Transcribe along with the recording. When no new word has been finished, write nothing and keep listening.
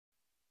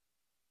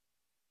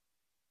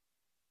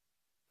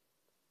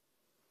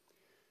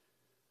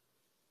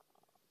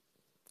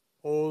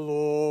O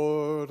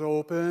Lord,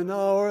 open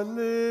our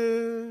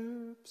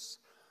lips,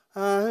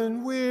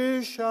 and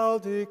we shall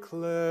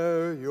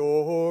declare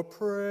your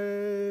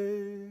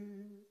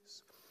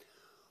praise.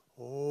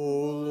 O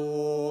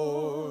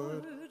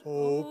Lord,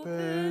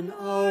 open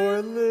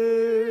our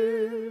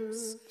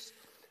lips,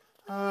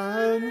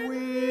 and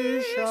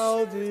we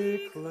shall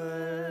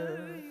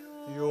declare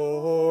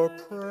your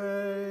praise.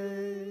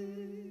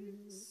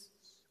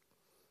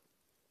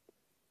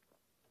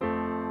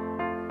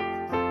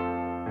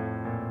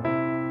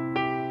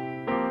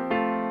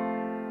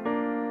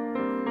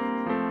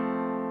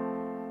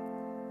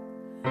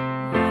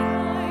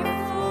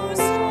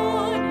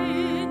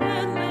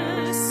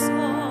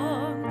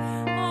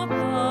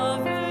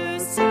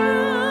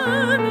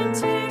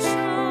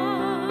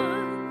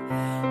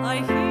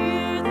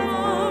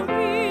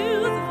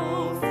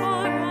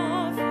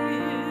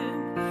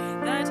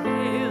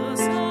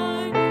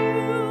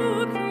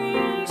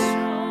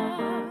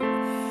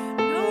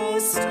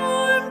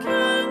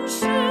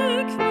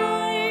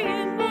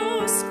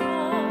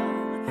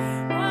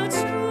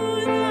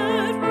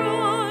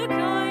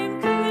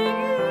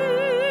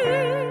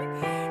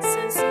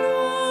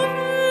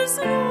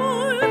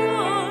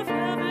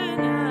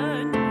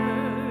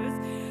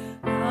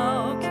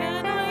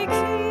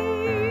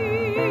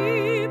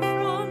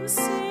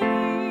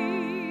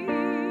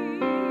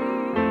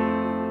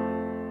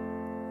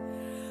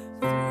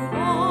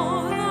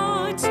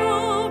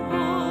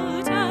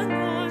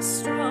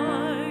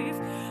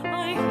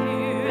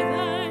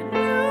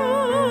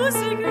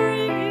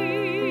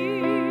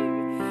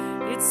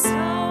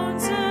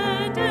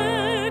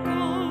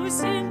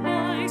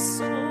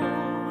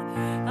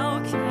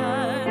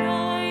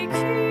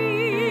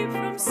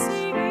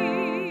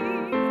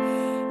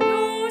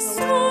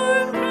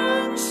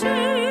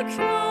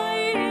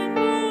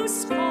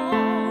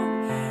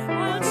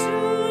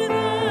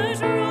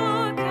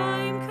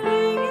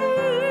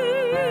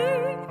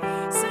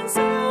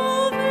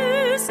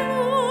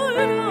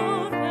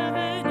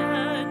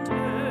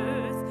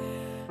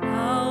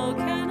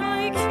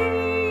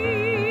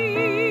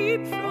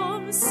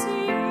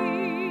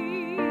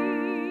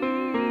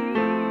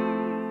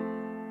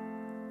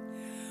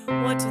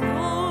 What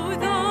though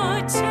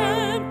the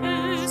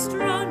tempest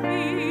round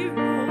me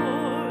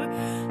roar?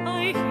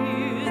 I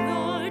hear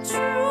the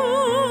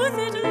truth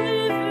that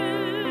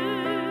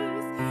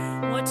liveth.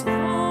 What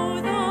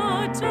though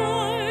the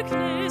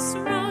darkness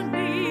round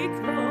me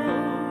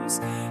close?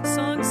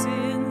 Songs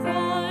in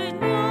the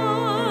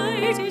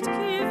night it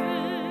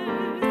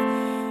giveth.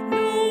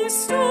 No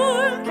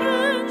storm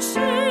can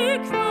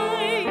shake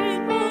my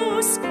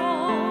inmost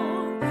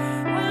calm,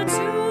 while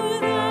to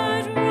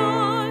that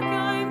rock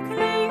I'm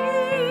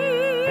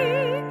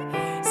clinging,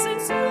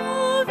 since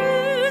love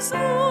is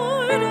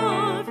Lord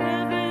of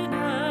heaven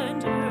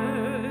and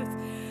earth.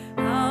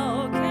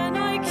 How can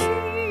I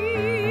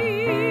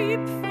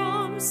keep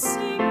from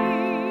singing?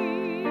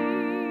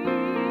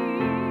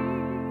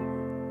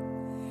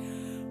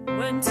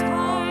 When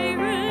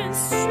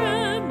tyrants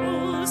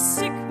tremble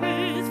sick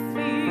with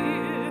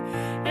fear,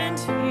 and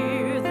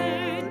hear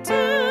their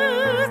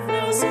death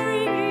bells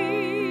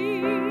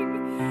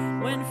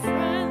ringing, when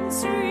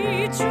friends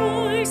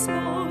rejoice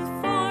both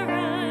far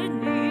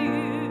and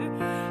near,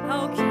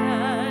 how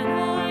can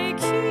I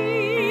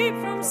keep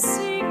from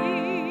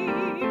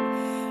singing?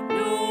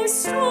 No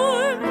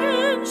storm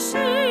can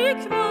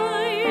shake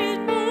my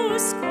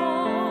inmost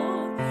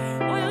calm,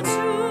 while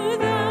to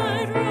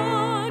that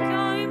rock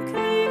I'm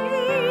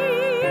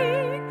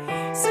clinging,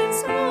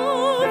 since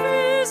love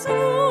is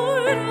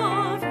Lord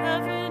of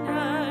heaven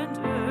and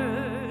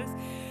earth.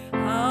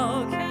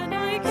 How can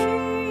I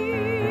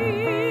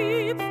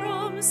keep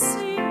from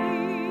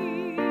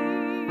singing?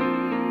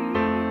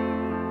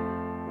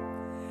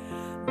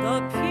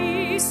 The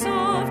peace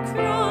of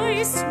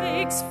Christ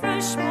makes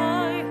fresh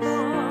my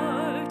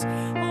heart,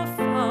 a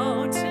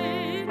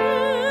fountain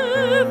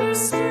ever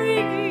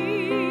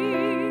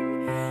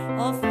springing.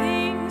 All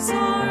things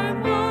are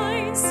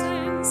mine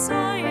since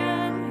I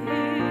am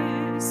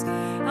His.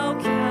 How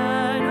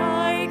can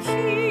I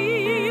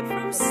keep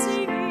from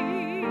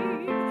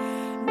singing?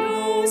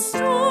 No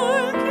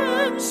storm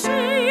can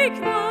shake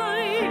my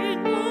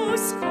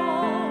inmost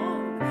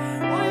calm,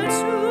 while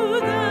to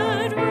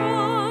that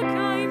rock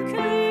I'm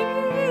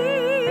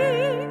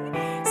clinging,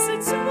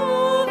 since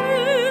love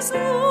is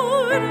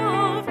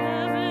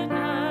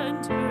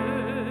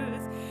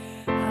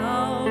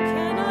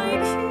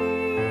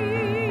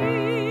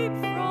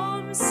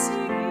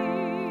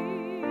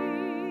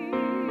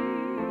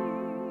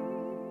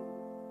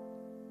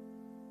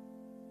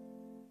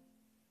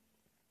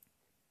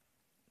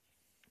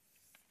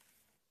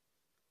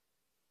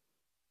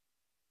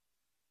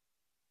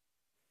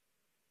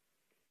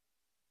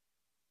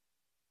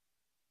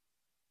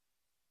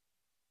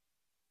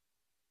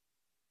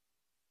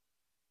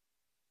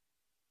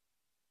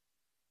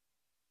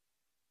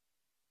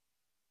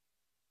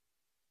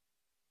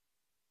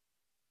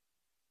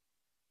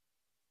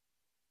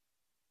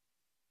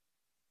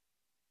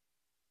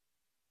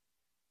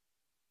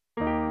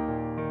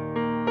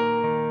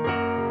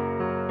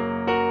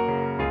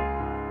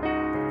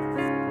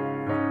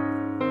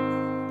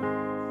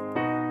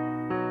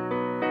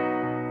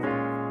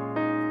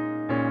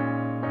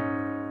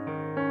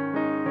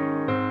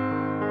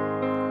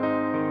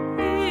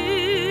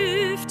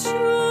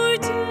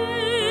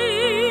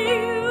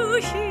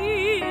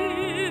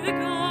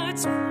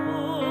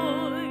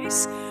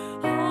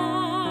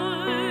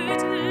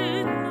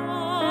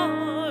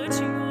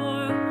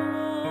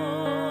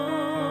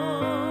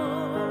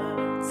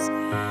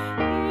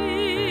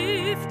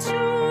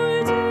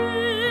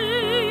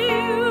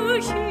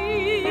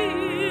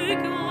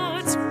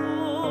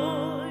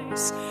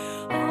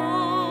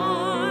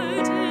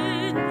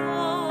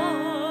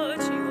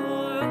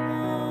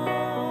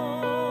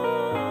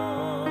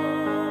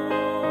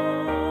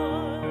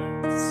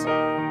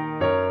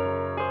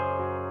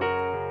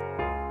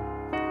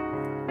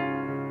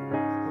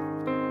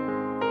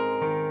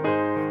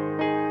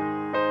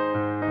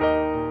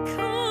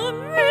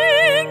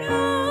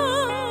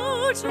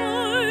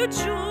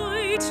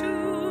joy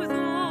to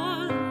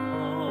the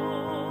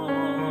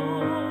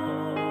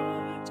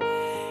Lord.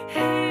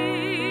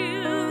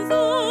 Hail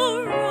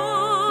the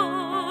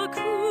rock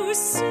who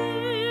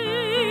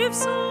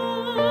saves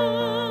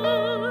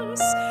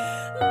us.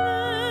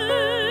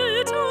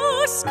 Let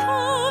us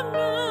come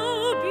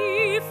now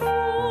before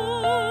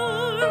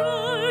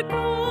our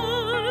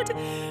God.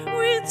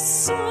 With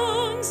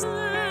songs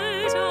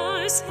let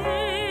us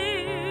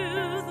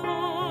hail the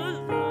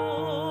Lord.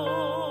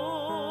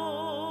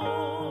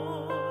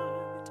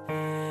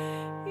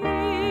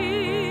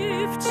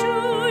 If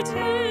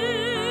today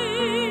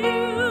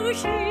you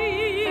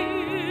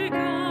hear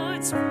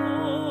God's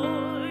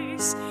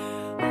voice,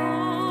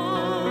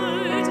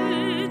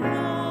 harden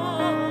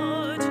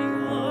not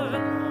your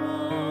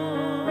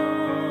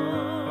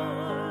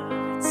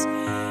hearts.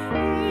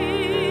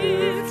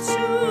 If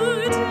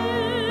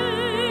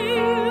today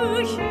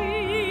you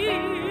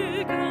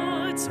hear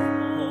God's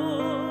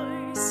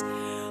voice,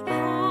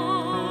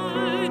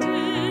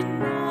 harden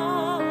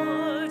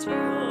not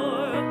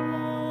your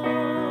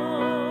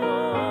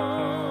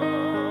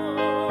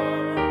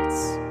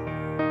hearts.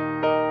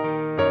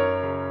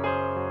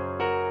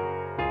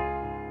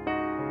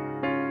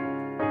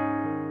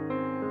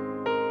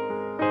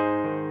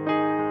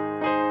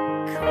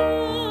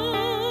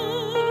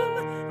 Come,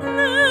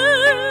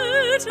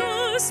 let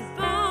us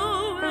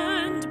bow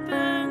and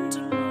bend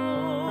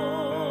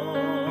low.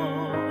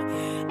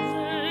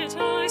 Let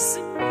us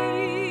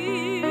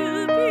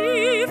kneel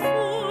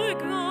before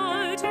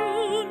God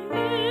who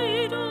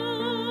made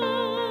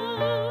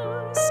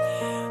us.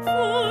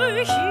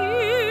 For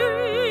here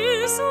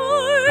is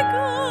our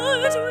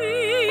God, we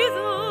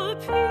the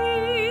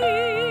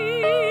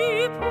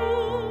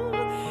people,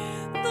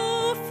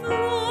 the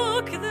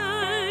flock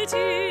that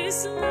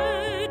is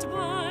led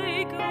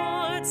by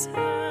God's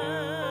hand.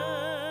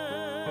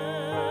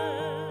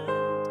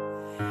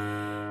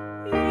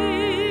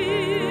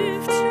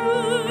 If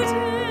today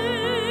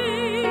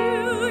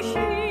you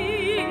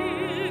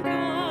hear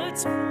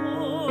God's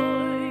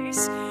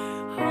voice,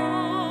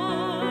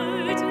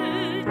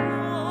 harden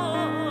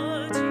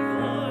not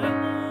your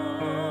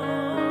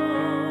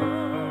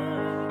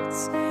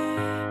hearts.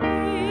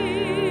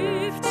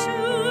 If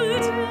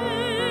today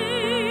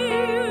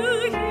you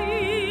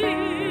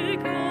hear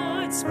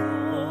God's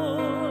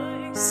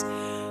voice,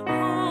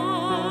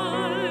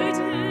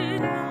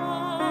 harden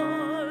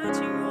not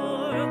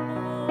your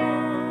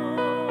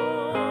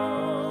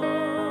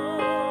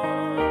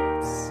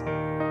hearts.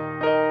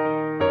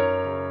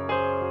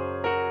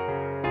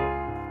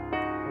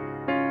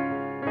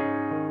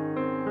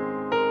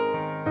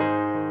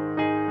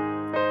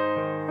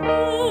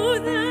 Oh,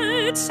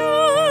 that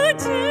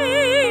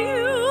today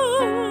you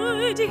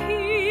would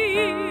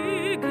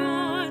hear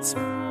God's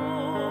voice.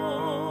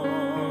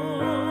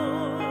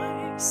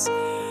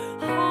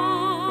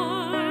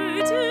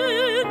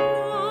 Harden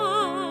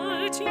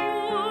not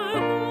your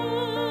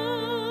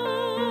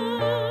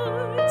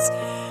hearts,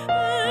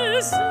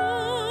 as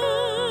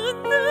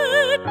on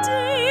that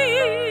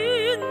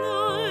day in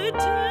the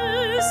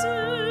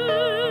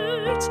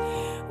desert,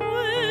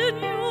 when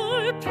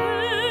your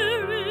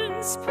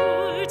parents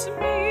put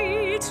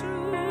me to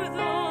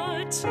the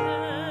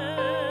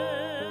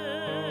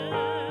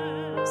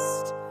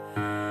test.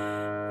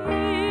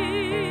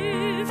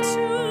 If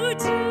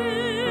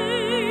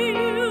today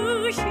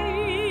you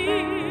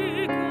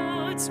hear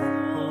God's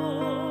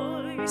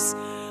voice,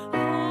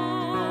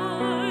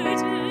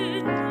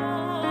 harden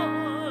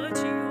not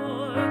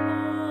your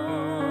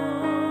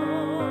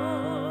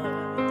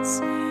hearts.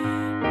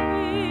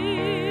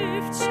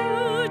 If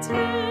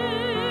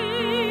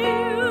today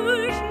you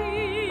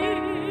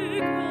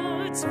hear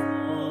God's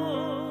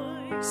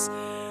voice,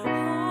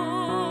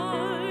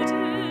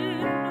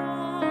 harden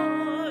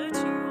not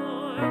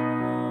your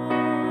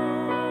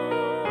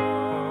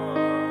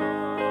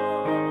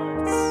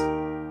hearts.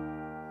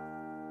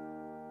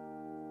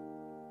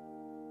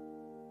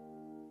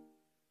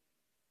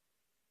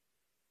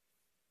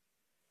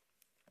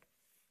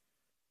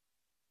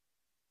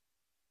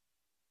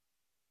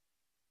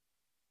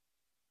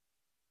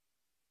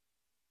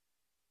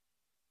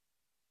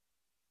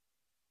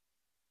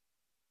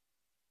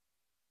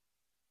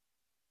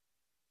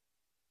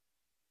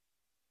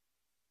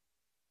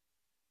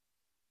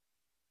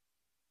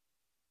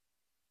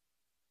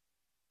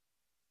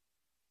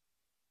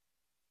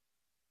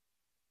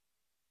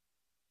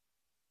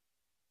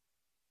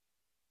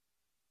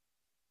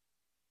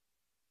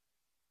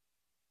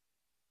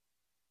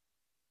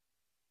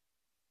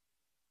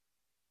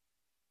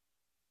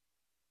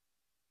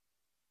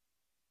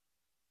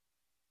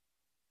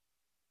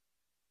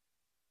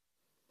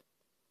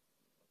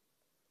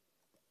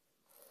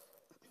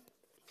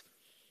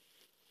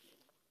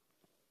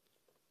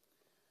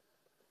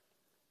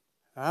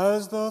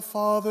 As the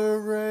Father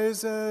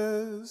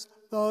raises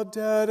the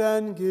dead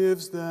and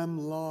gives them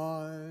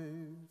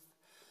life,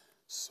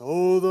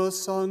 so the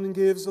Son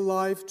gives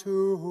life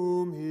to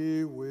whom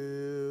he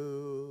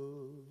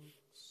wills.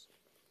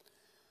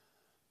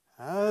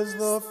 As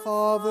the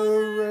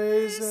Father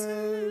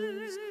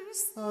raises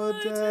the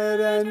dead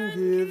and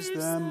gives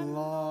them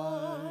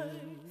life.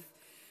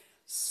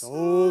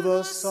 So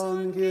the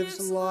Son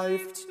gives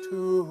life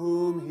to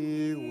whom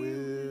he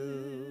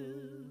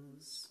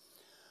wills.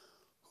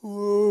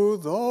 Who,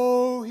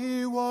 though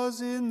he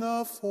was in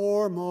the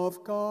form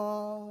of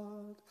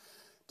God,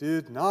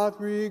 did not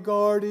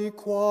regard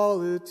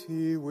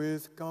equality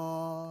with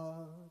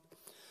God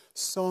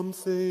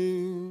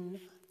something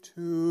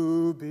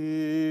to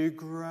be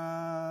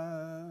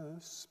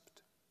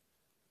grasped.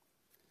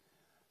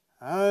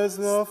 As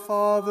the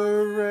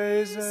Father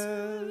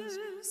raises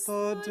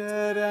the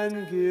dead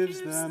and gives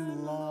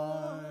them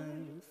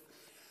life,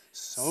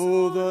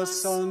 so the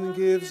Son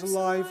gives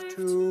life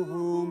to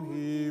whom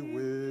he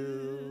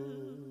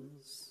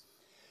wills.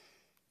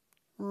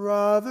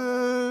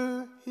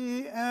 Rather,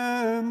 he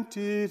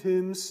emptied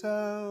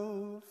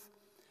himself,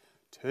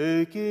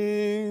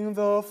 taking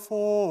the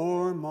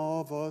form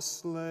of a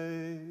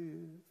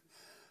slave,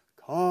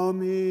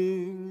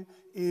 coming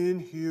in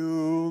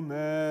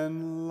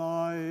human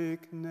likeness.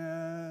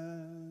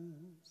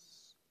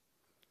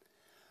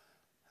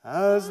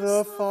 As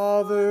the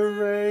Father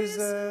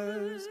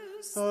raises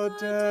the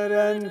dead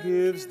and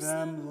gives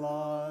them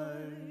life,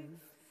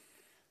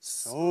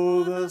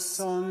 so the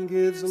Son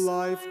gives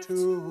life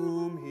to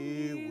whom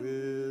he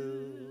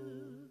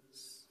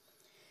wills.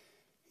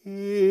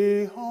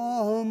 He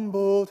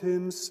humbled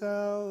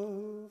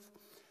himself,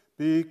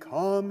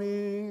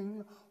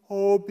 becoming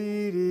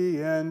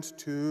obedient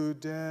to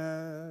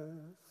death,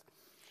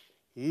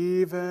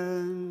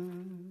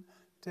 even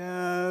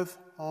death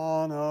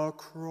on a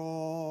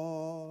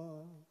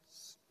cross.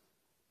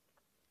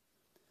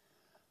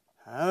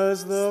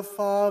 As the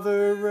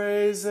Father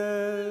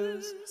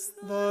raises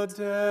the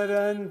dead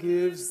and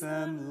gives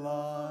them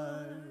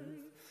life,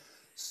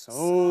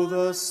 so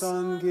the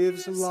Son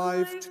gives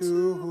life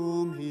to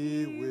whom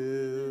he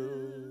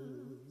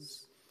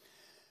wills.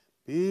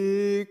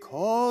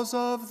 Because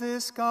of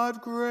this, God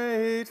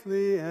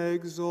greatly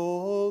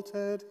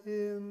exalted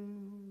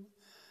him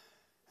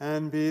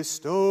and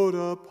bestowed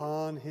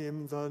upon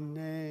him the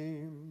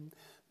name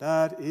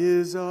that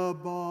is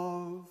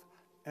above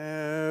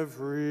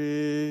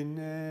every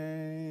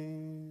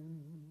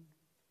name.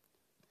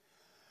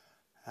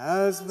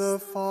 As the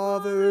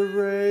Father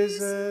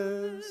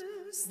raises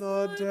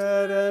the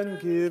dead and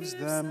gives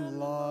them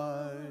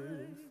life,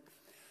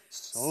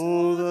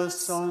 so the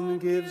Son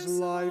gives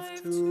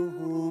life to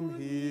whom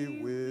he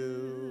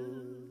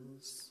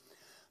wills,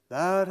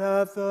 that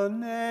at the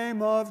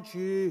name of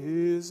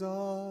Jesus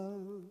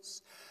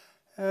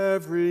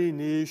every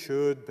knee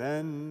should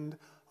bend,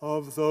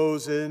 of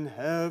those in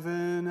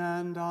heaven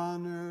and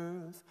on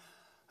earth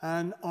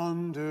and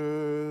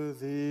under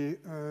the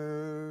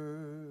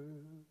earth.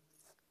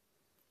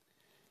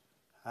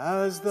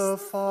 As the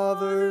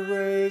Father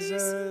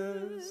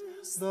raises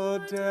the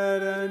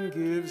dead and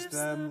gives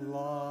them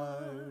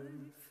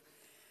life,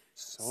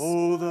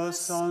 so the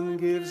Son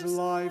gives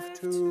life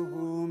to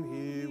whom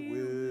he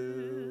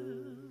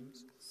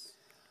wills.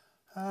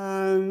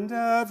 And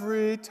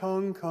every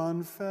tongue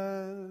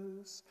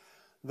confess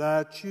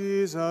that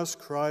Jesus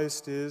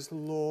Christ is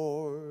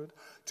Lord,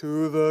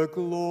 to the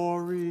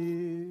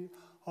glory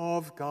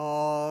of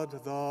God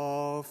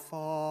the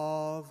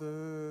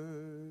Father.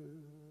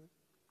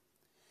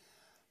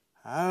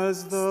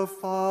 As the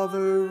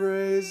Father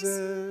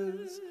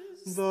raises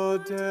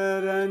the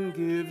dead and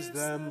gives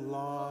them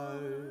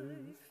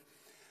life,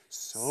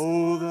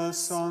 so the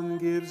Son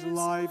gives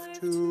life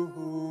to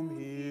whom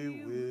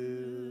he wills.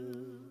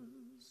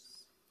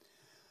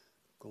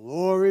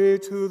 Glory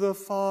to the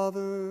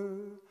Father,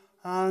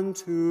 and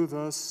to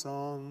the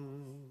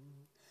Son,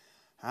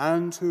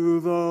 and to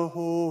the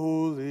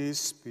Holy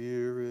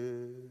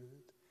Spirit,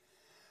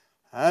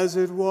 as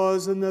it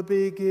was in the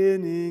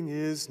beginning,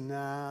 is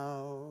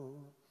now,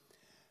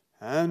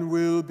 and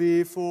will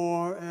be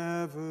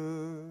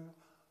forever.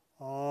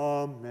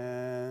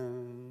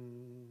 Amen.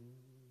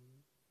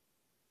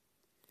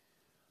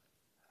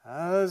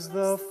 As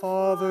the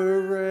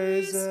Father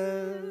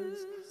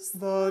raises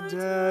the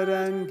dead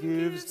and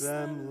gives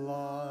them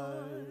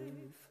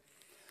life,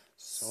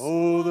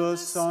 so the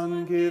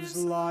Son gives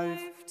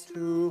life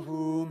to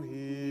whom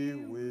he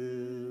wills.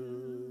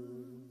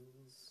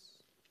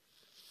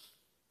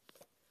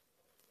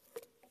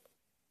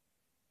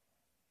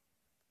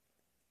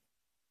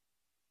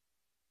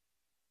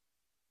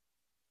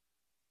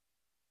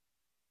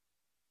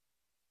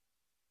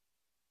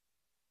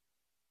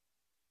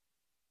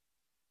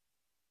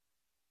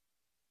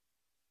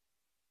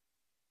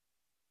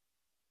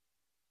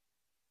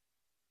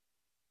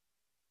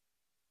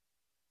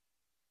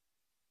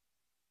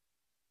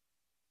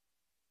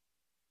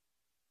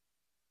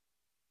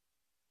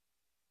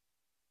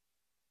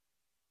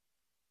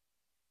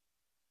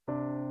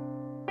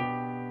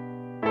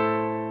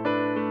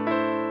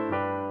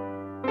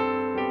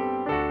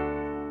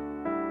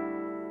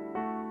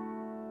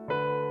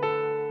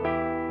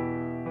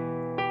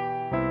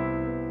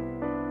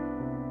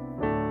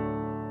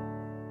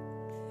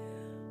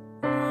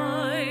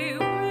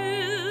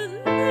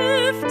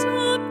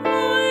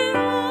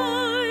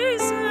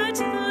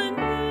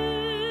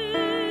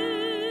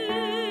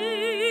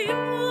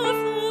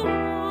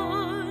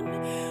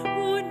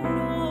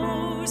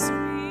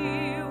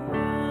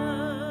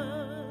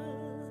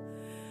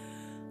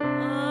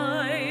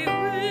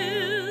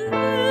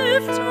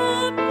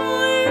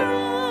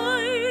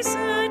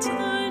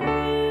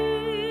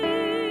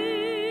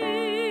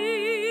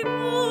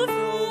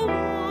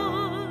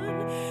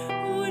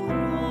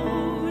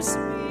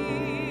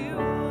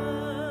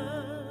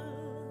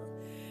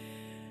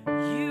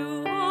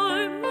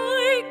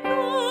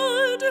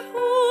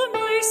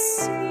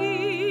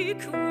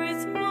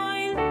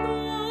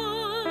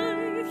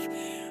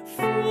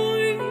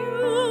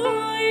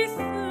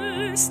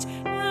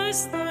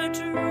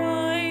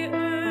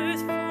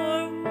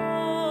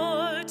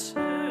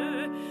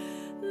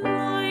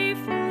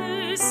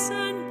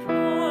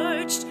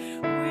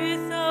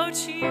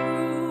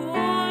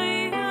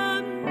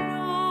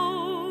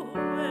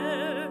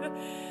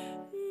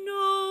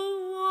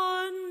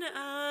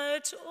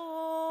 at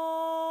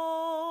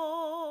all.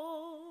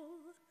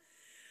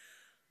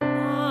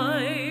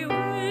 I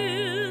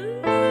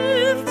will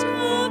lift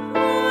up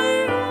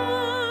my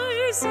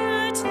eyes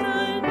at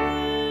the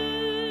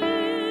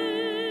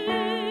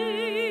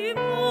name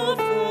of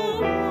the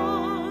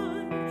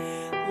one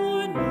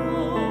who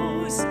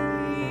knows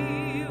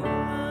me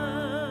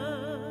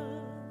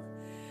well.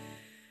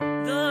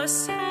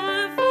 Thus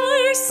have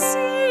I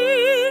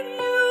seen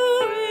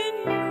you in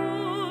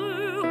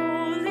your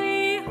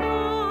holy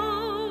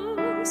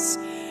house.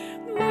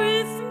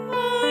 With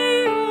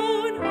my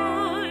own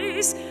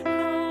eyes,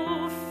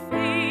 how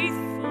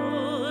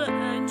faithful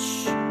and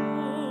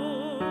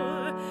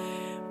sure.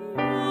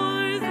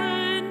 More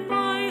than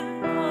my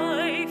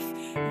life,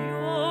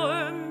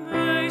 your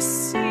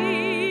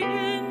mercy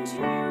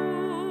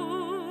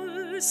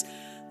endures.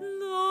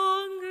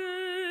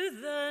 Longer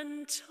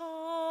than time.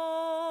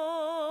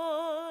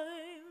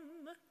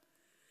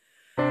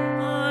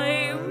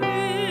 I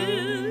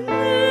will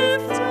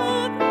lift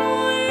up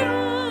my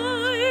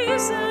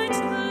eyes at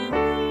the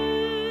name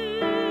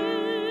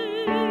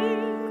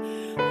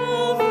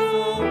of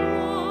the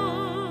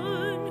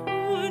one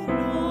who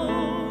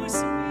knows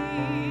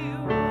me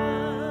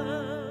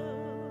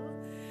well.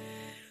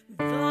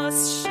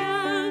 Thus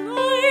shall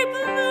I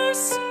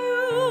bless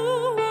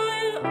you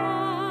while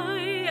I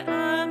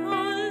am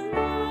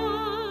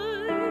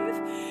alive,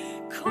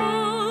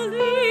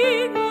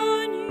 calling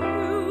on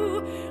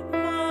you,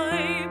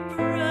 my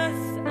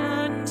breath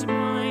and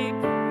my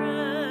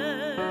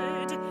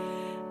bread,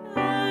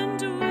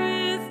 and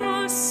with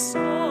a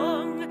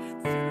song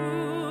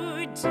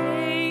through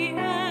day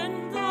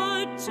and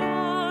the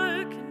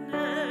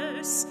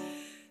darkness,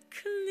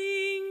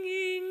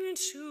 clinging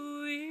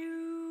to you.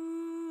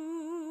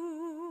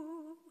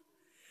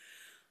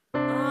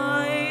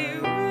 I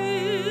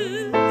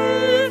will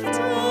lift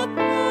up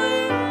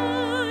my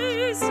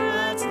eyes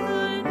at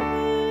the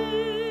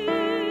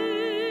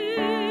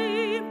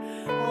name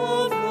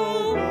of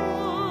the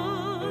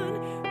one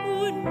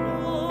who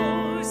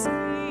knows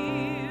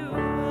me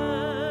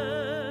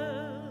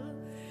well.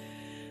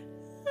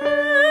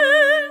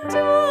 And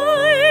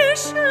I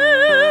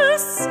shall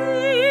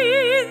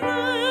see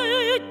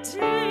the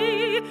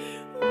day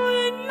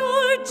when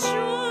your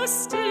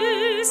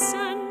justice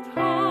and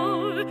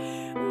power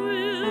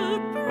will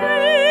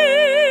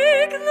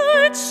break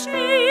the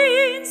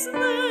chains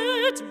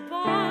that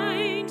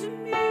bind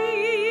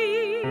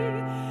me,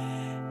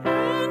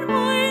 and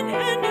mine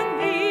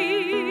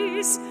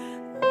enemies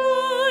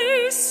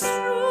lie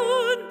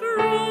strewn,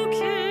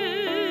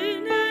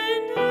 broken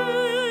and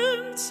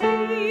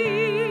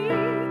empty.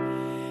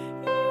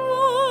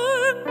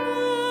 Your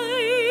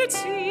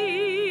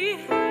mighty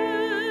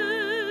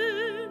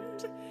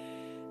hand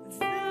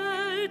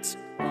that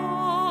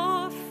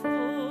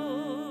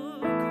awful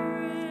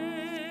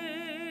grace.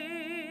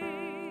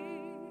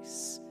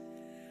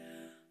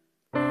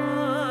 I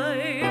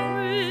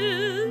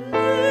will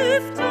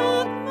lift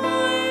up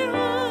my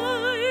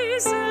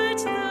eyes at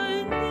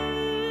the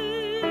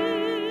name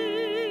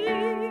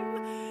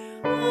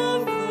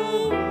of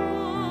the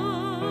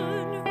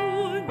one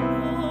who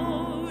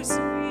knows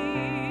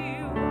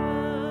me well.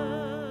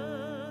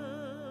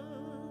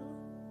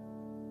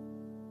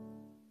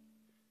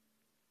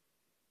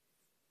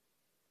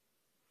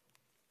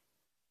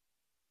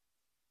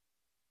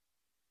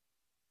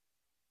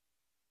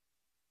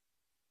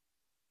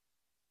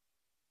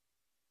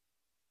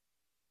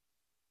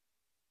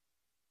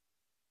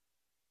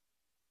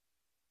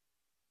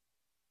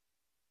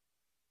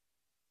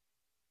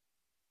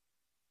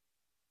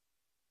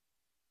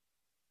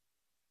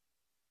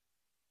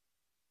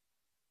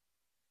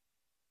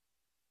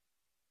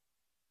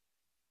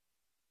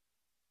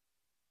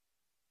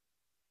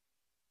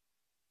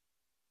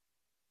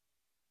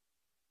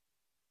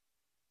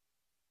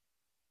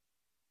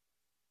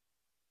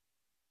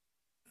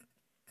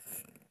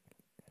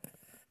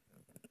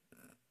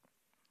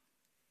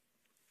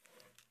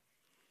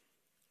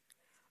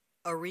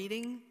 A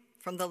reading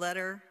from the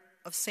letter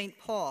of St.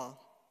 Paul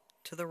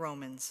to the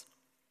Romans.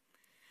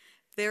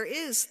 There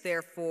is,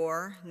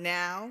 therefore,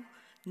 now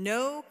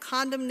no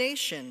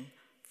condemnation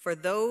for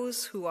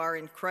those who are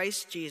in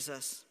Christ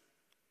Jesus.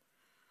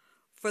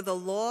 For the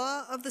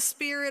law of the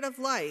Spirit of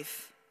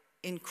life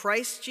in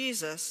Christ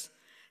Jesus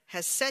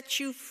has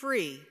set you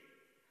free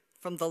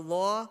from the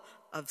law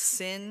of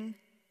sin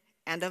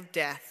and of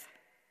death.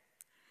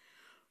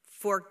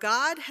 For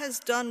God has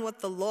done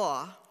what the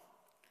law,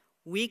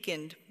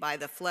 weakened by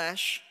the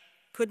flesh,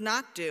 could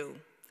not do,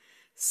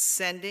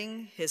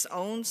 sending his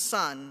own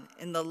Son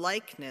in the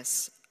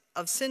likeness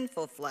of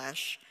sinful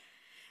flesh,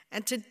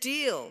 and to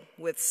deal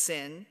with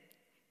sin,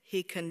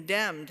 he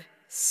condemned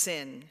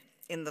sin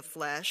in the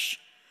flesh,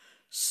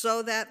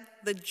 so that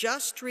the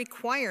just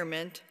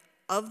requirement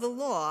of the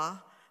law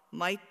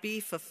might be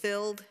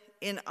fulfilled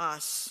in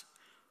us,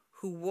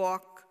 who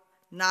walk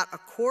not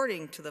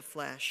according to the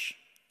flesh,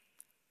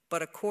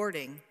 but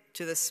according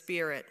to the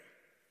Spirit.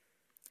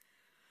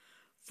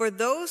 For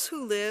those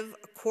who live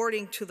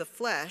according to the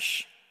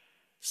flesh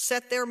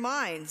set their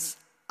minds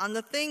on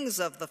the things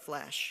of the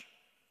flesh,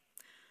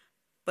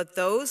 But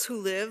those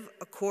who live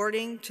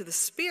according to the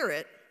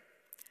Spirit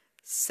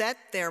set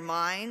their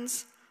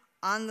minds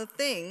on the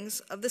things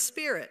of the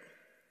Spirit.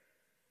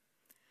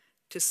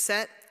 To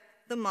set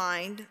the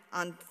mind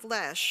on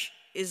flesh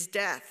is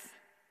death,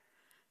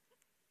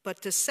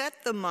 but to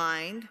set the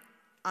mind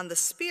on the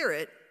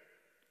Spirit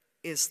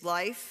is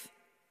life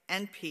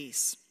and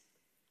peace.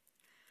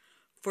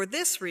 For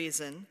this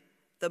reason,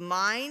 the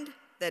mind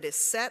that is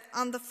set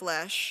on the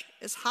flesh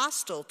is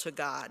hostile to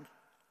God.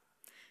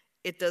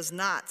 It does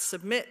not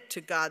submit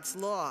to God's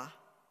law.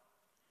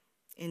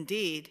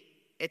 Indeed,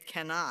 it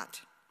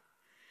cannot.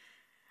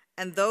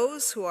 And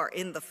those who are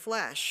in the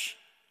flesh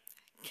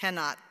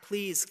cannot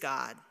please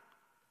God.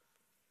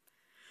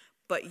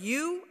 But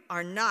you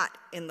are not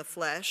in the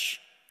flesh,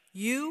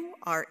 you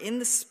are in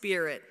the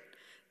Spirit,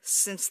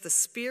 since the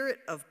Spirit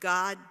of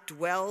God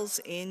dwells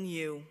in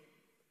you.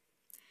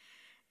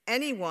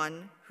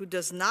 Anyone who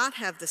does not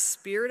have the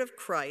Spirit of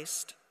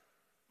Christ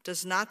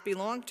does not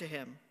belong to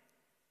him.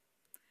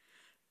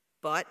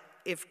 But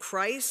if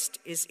Christ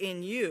is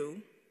in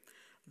you,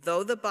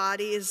 though the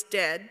body is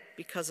dead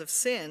because of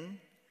sin,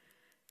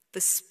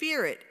 the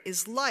Spirit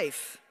is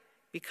life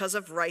because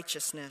of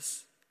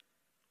righteousness.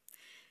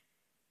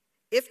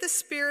 If the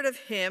Spirit of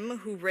him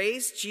who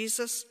raised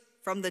Jesus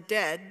from the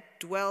dead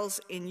dwells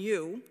in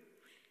you,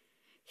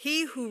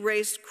 he who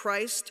raised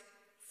Christ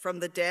from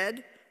the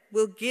dead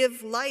will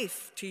give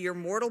life to your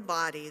mortal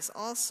bodies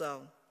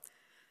also,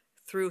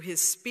 through his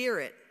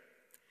Spirit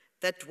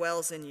that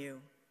dwells in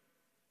you.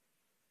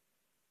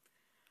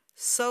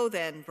 So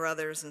then,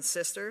 brothers and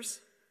sisters,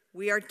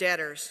 we are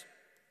debtors,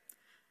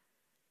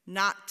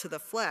 not to the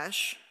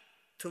flesh,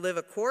 to live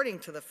according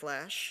to the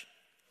flesh.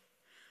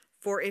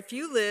 For if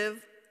you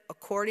live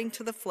according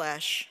to the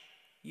flesh,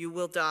 you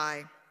will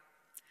die.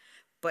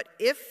 But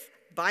if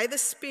by the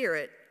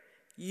Spirit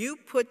you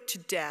put to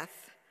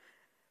death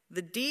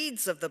the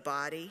deeds of the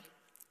body,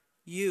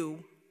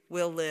 you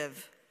will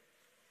live.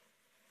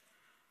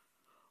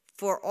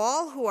 For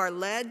all who are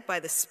led by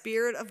the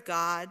Spirit of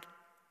God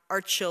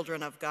are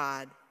children of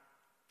God.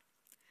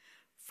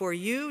 For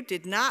you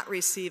did not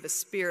receive a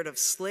spirit of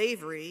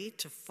slavery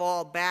to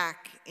fall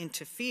back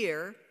into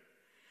fear,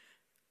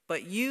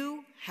 but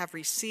you have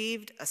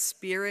received a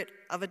spirit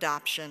of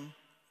adoption.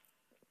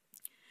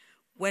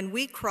 When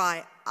we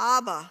cry,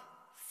 Abba,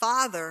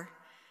 Father,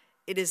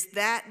 it is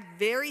that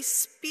very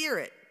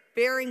Spirit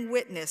bearing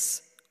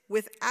witness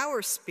with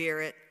our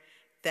spirit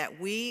that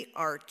we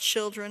are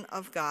children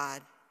of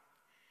God.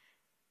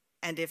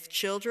 And if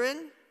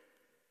children,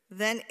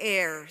 then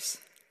heirs,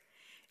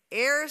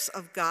 heirs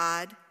of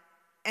God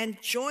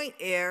and joint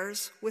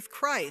heirs with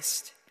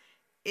Christ,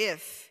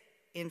 if,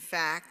 in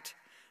fact,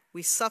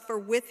 we suffer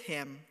with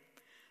him,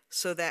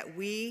 so that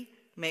we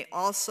may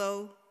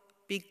also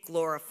be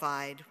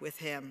glorified with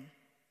him.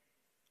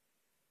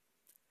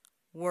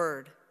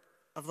 Word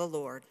of the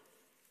Lord.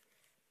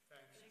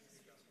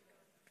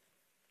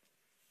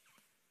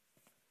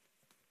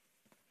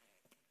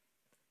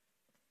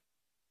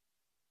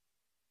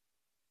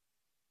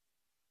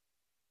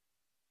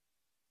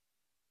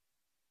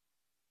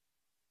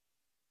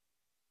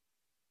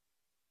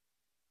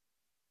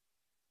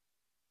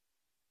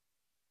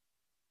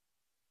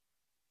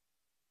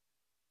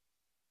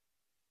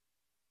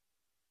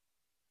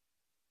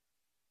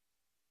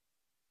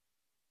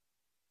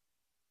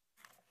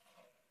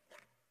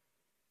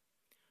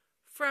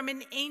 From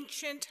an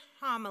ancient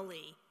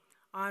homily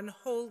on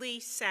Holy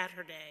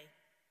Saturday.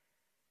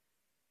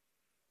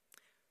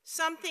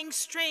 Something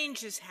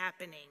strange is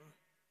happening.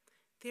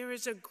 There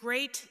is a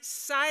great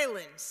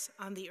silence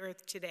on the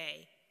earth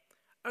today,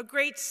 a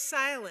great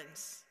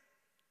silence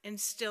and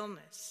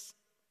stillness.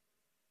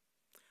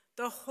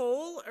 The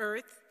whole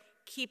earth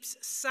keeps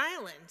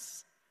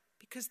silence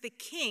because the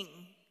King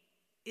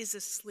is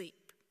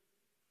asleep.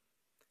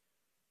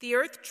 The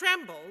earth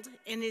trembled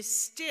and is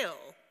still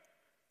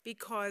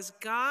because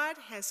God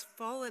has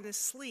fallen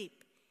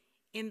asleep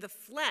in the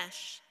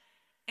flesh,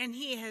 and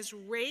he has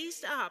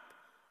raised up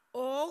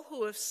all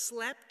who have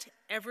slept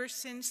ever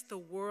since the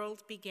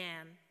world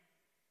began.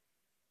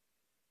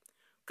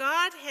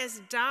 God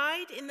has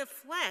died in the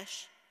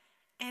flesh,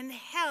 and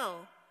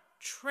hell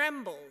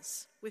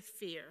trembles with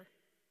fear.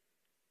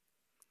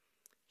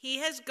 He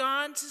has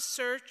gone to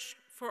search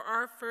for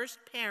our first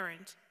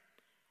parent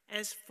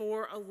as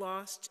for a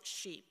lost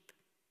sheep.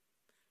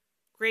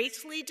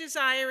 Greatly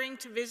desiring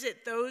to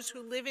visit those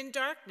who live in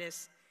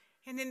darkness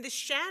and in the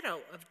shadow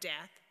of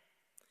death,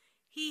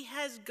 he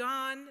has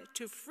gone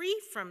to free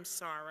from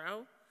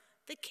sorrow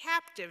the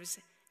captives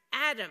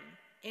Adam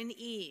and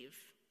Eve.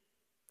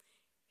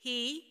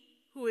 He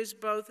who is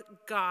both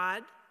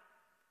God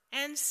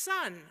and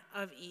son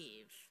of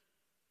Eve.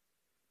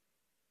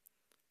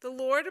 The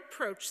Lord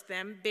approached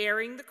them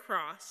bearing the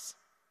cross,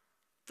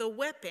 the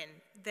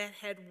weapon that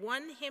had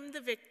won him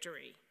the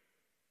victory.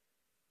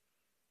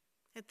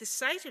 At the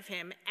sight of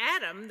him,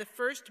 Adam, the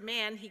first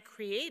man he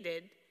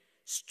created,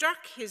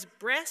 struck his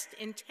breast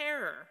in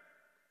terror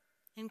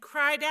and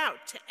cried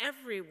out to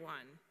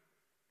everyone,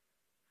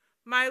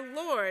 "My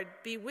Lord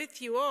be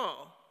with you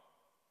all."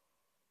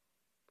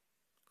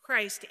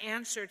 Christ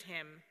answered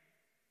him,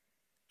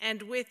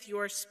 "And with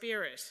your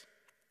spirit."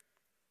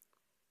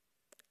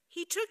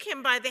 He took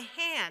him by the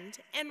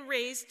hand and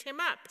raised him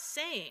up,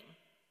 saying,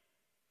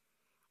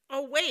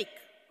 "Awake,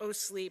 O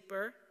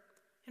sleeper,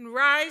 and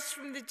rise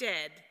from the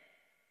dead,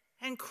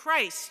 and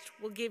Christ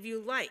will give you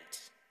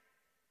light.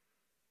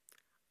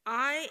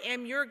 I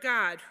am your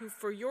God, who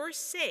for your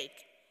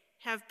sake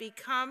have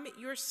become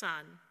your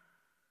son.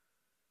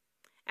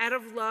 Out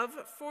of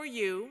love for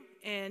you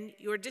and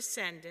your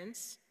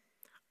descendants,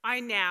 I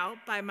now,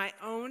 by my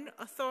own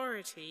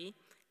authority,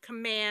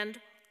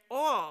 command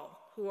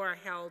all who are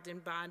held in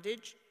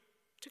bondage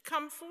to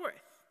come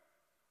forth,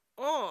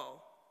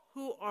 all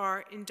who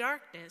are in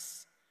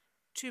darkness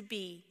to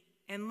be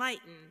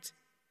enlightened,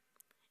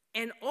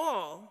 and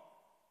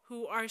all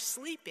who are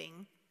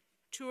sleeping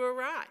to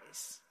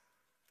arise.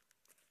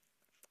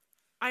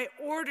 I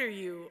order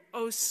you,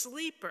 O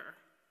sleeper,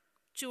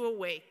 to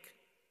awake.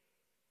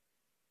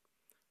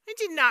 I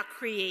did not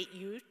create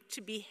you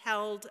to be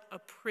held a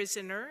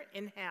prisoner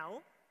in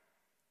hell.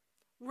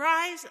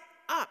 Rise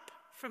up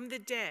from the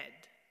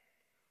dead,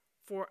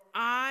 for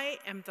I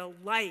am the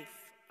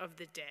life of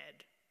the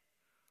dead.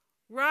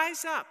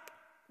 Rise up,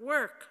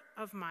 work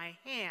of my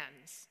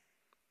hands,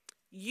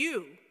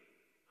 you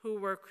who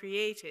were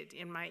created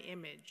in my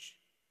image.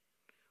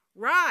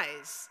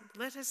 Rise,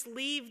 let us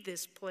leave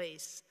this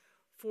place,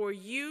 for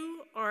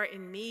you are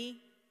in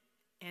me,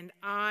 and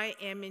I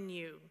am in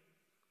you.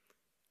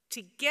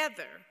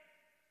 Together,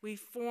 we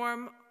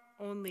form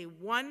only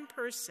one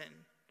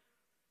person,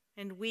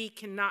 and we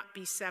cannot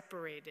be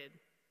separated.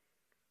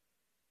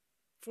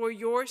 For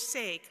your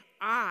sake,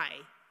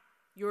 I,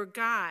 your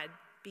God,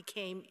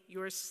 became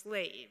your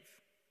slave.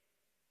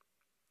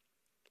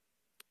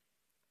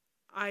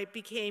 I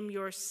became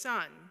your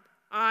son.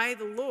 I,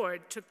 the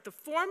Lord, took the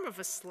form of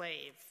a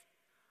slave.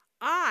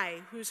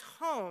 I, whose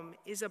home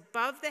is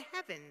above the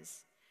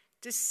heavens,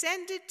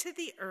 descended to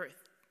the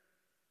earth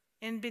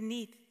and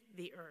beneath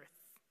the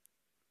earth.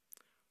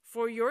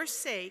 For your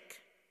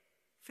sake,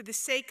 for the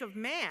sake of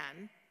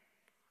man,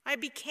 I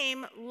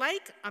became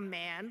like a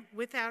man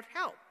without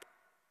help,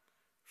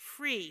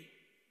 free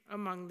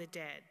among the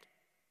dead.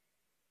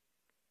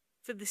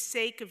 For the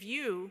sake of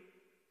you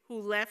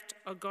who left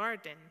a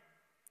garden,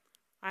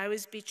 I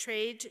was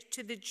betrayed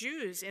to the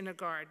Jews in a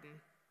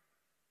garden,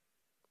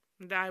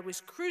 and I was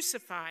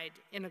crucified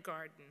in a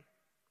garden.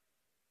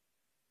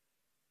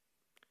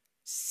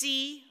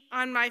 See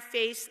on my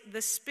face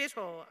the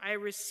spittle I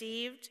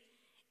received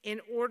in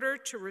order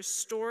to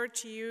restore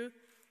to you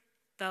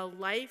the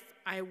life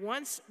I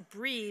once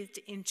breathed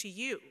into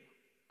you.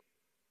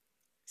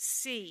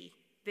 See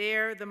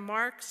there the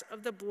marks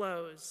of the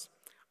blows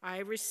I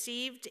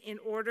received in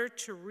order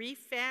to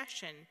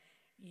refashion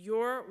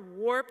your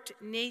warped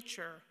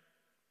nature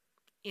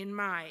in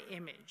my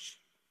image.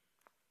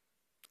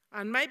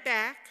 On my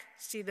back,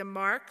 see the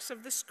marks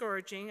of the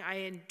scourging I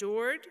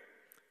endured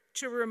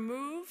to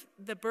remove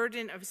the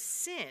burden of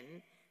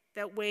sin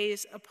that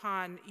weighs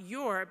upon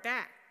your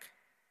back.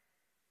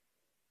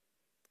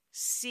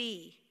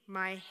 See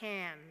my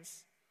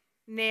hands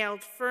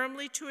nailed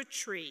firmly to a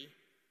tree,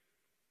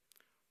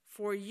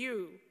 for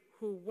you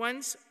who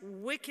once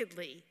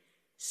wickedly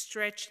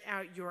stretched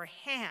out your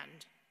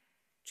hand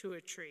to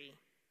a tree.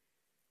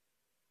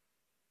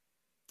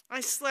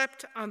 I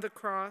slept on the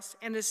cross,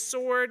 and a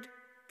sword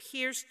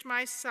pierced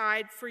my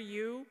side for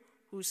you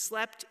who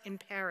slept in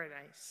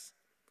paradise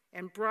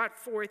and brought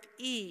forth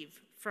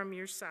Eve from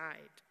your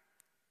side.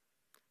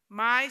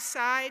 My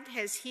side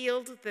has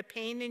healed the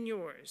pain in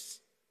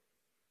yours.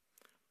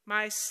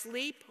 My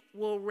sleep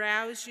will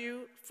rouse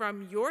you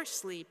from your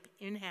sleep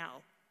in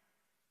hell.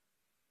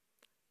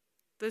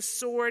 The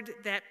sword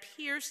that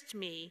pierced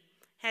me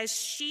has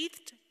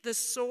sheathed the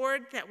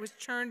sword that was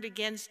turned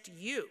against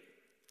you.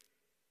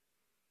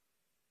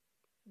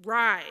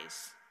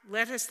 Rise,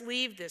 let us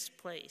leave this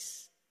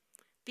place.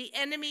 The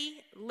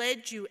enemy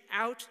led you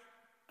out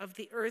of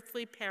the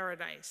earthly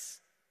paradise.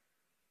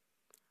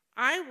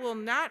 I will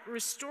not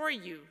restore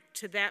you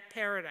to that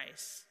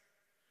paradise,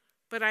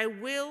 but I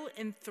will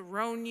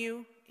enthrone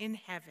you in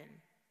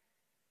heaven.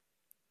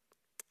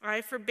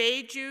 I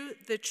forbade you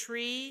the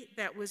tree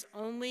that was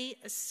only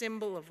a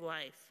symbol of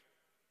life.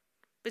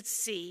 But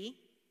see,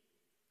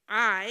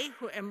 I,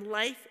 who am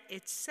life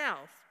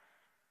itself,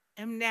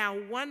 am now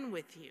one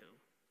with you.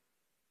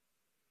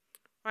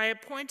 I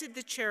appointed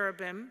the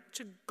cherubim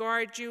to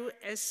guard you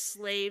as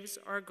slaves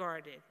are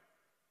guarded.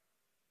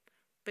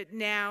 But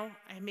now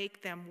I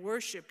make them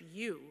worship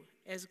you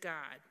as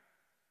God.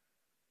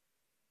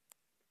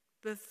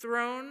 The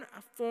throne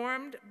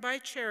formed by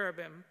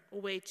cherubim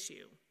awaits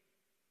you,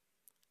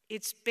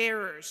 its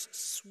bearers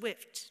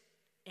swift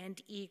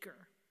and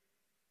eager.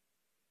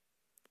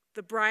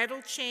 The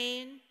bridal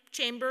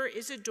chamber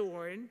is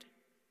adorned,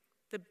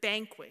 the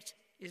banquet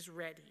is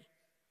ready.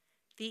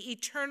 The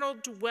eternal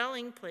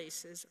dwelling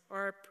places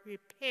are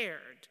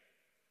prepared.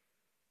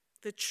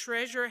 The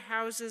treasure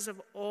houses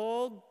of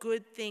all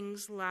good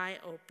things lie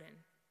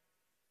open.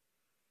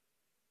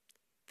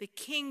 The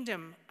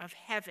kingdom of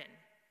heaven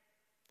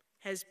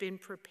has been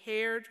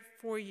prepared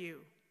for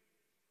you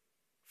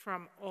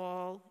from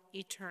all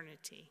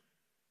eternity.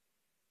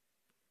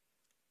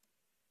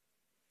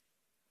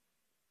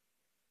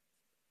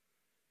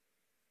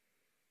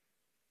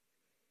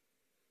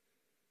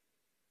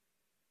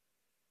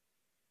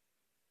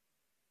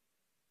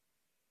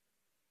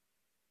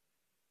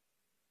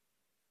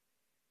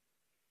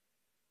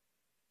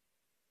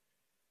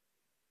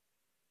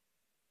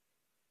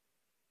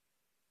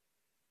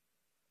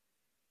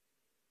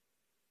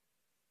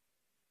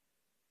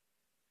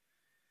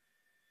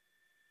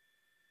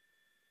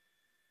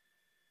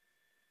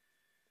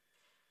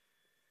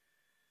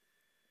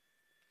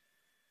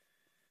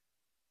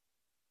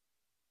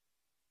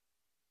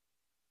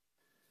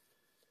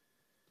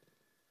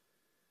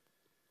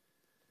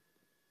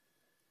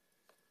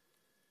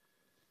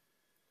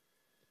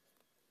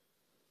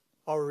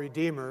 Our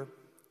Redeemer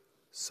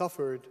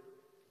suffered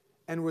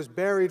and was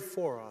buried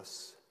for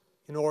us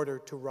in order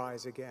to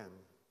rise again.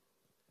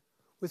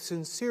 With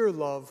sincere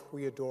love,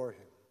 we adore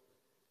him,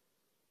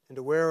 and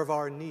aware of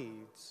our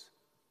needs,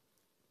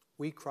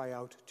 we cry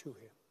out to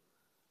him.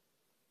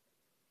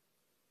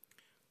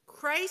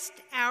 Christ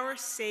our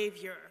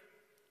Savior,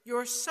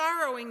 your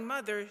sorrowing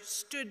mother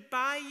stood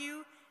by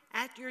you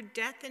at your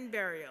death and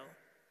burial.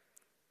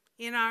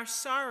 In our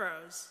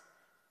sorrows,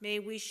 may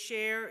we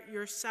share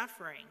your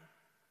suffering.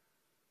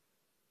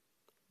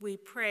 We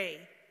pray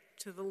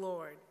to the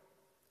Lord.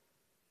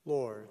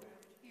 Lord,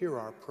 hear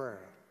our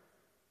prayer.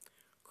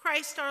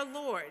 Christ our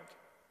Lord,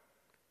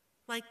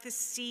 like the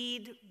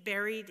seed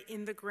buried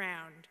in the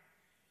ground,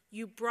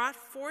 you brought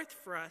forth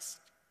for us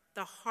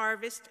the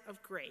harvest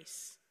of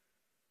grace.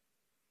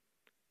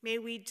 May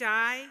we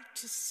die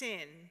to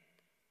sin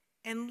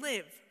and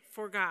live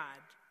for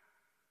God.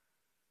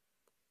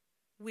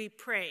 We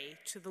pray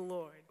to the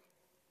Lord.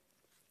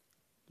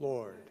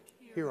 Lord,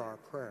 hear our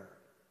prayer.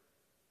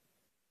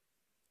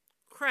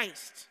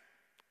 Christ,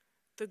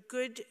 the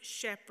Good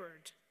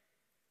Shepherd,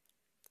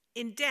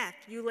 in death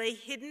you lay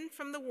hidden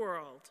from the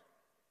world.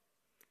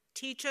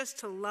 Teach us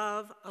to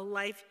love a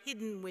life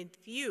hidden with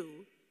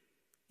you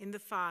in the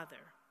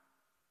Father.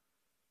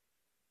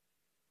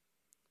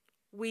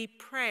 We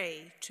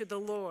pray to the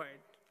Lord.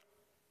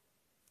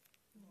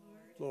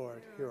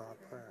 Lord, hear our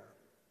prayer.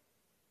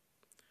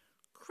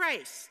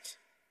 Christ,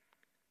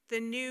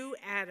 the new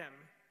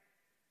Adam,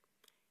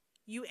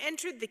 you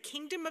entered the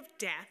kingdom of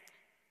death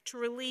to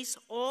release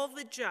all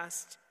the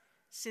just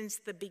since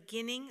the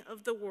beginning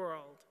of the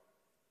world.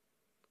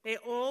 May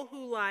all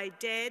who lie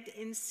dead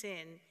in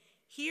sin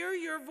hear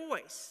your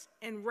voice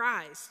and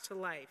rise to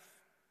life.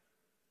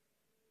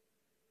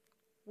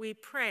 We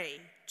pray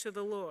to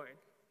the Lord.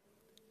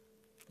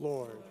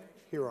 Lord,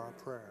 hear our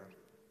prayer.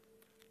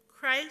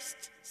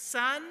 Christ,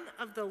 Son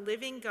of the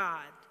living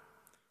God,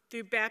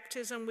 through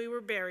baptism we were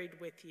buried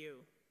with you.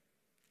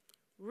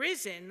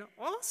 Risen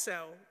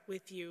also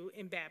with you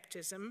in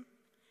baptism,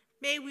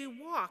 may we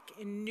walk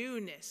in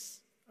newness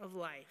of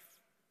life.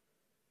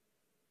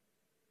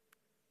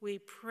 We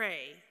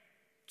pray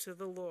to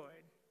the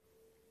Lord.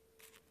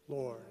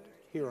 Lord,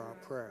 hear our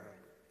prayer.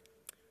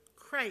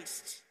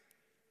 Christ,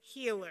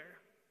 healer,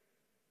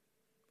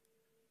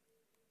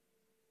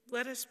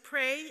 let us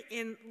pray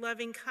in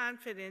loving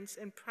confidence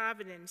and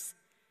providence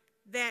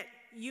that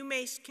you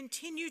may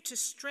continue to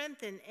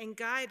strengthen and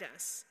guide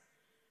us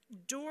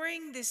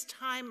during this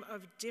time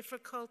of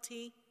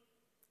difficulty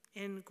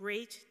and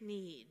great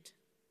need.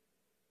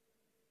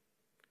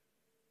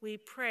 We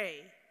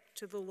pray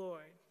to the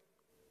Lord.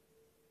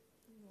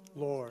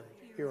 Lord,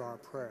 hear our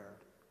prayer.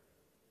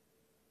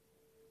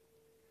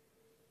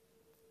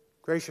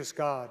 Gracious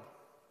God,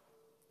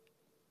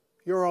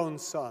 your own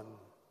Son,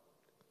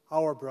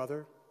 our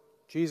brother,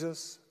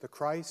 Jesus the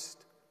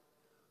Christ,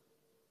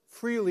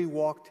 freely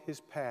walked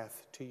his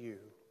path to you.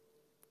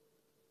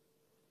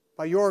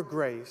 By your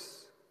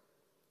grace,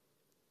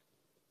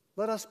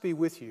 let us be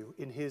with you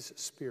in his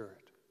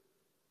spirit.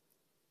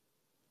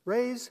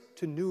 Raise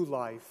to new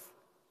life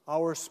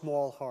our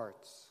small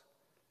hearts,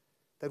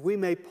 that we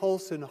may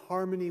pulse in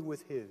harmony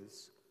with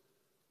his,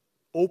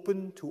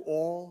 open to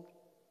all,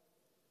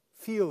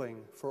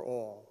 feeling for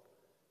all,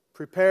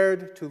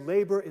 prepared to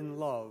labor in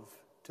love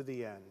to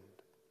the end.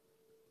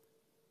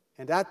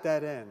 And at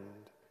that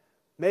end,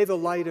 may the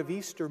light of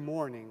Easter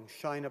morning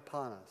shine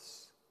upon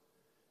us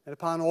and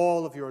upon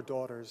all of your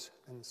daughters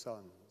and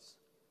sons.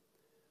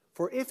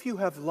 For if you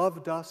have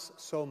loved us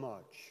so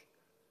much,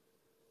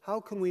 how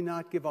can we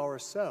not give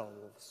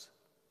ourselves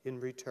in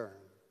return?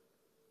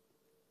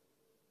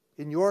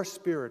 In your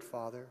Spirit,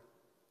 Father,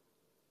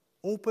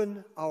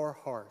 open our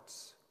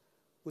hearts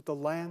with the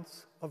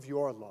lance of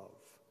your love,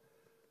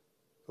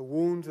 the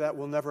wound that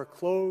will never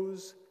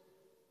close,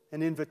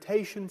 an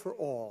invitation for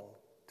all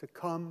to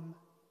come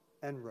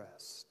and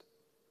rest.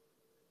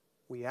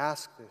 We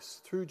ask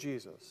this through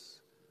Jesus,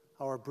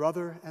 our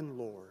brother and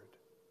Lord,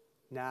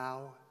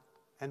 now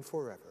and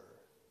forever.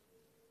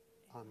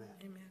 Amen.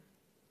 Amen.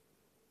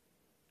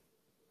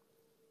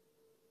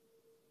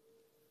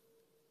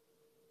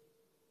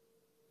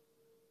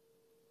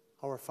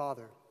 Our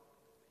Father,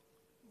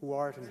 who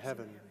art in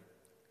heaven,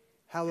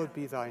 hallowed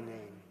be thy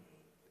name.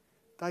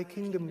 Thy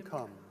kingdom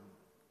come,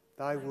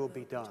 thy will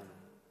be done,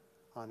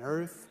 on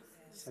earth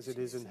as it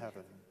is in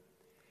heaven.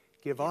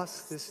 Give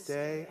us this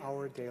day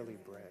our daily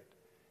bread,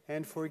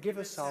 and forgive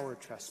us our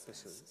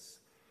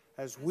trespasses,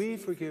 as we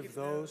forgive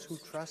those who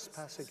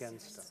trespass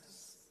against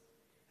us.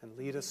 And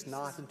lead us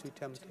not into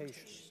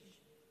temptation,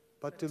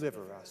 but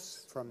deliver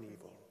us from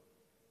evil.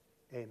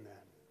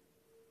 Amen.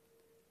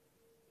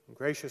 And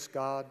gracious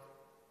God,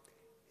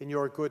 in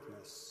your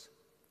goodness,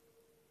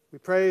 we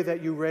pray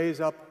that you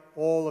raise up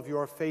all of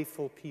your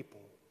faithful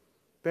people,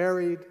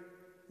 buried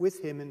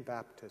with him in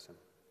baptism,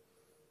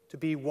 to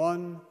be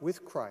one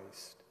with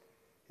Christ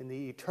in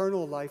the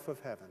eternal life of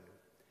heaven,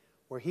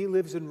 where he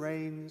lives and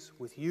reigns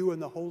with you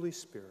and the Holy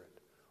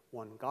Spirit,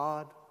 one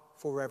God,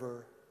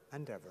 forever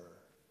and ever.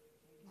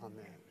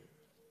 Amen.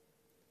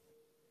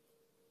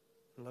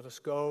 And let us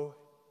go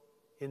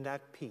in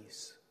that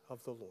peace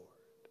of the Lord.